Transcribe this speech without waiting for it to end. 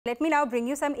Let me now bring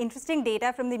you some interesting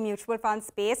data from the mutual fund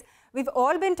space. We've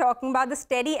all been talking about the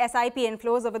steady SIP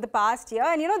inflows over the past year,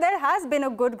 and there has been a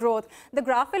good growth. The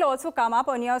graph will also come up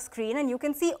on your screen, and you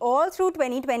can see all through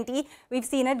 2020 we've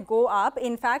seen it go up.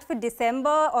 In fact, for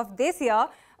December of this year,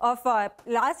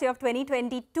 last year of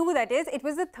 2022, that is, it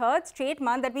was the third straight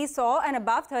month that we saw an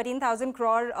above 13,000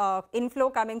 crore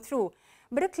inflow coming through.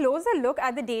 But a closer look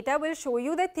at the data will show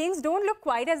you that things don't look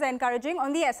quite as encouraging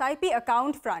on the SIP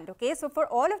account front. Okay, so for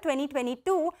all of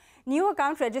 2022, new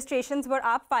account registrations were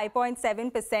up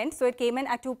 5.7%, so it came in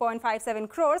at 2.57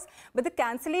 crores. But the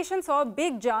cancellation saw a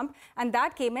big jump, and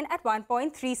that came in at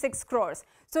 1.36 crores.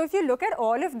 So if you look at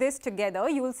all of this together,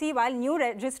 you will see while new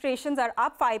registrations are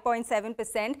up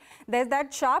 5.7%, there's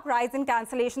that sharp rise in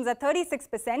cancellations at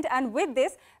 36%. And with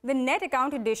this, the net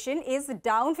account addition is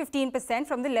down 15%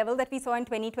 from the level that we saw in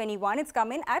 2021. It's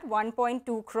come in at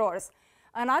 1.2 crores.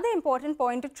 Another important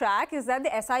point to track is that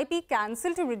the SIP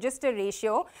cancel to register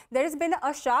ratio, there has been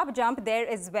a sharp jump there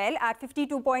as well at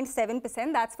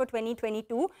 52.7%. That's for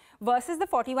 2022 versus the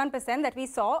 41% that we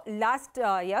saw last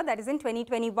year, that is in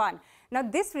 2021. Now,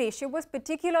 this ratio was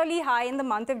particularly high in the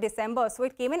month of December, so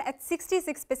it came in at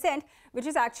 66%, which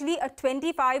is actually a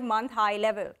 25-month high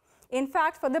level. In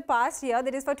fact, for the past year,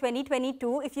 that is for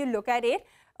 2022, if you look at it,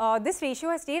 this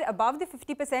ratio has stayed above the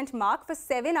 50% mark for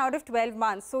 7 out of 12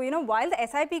 months. So, while the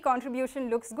SIP contribution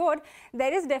looks good,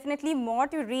 there is definitely more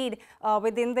to read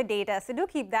within the data. So, do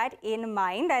keep that in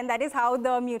mind, and that is how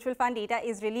the mutual fund data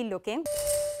is really looking.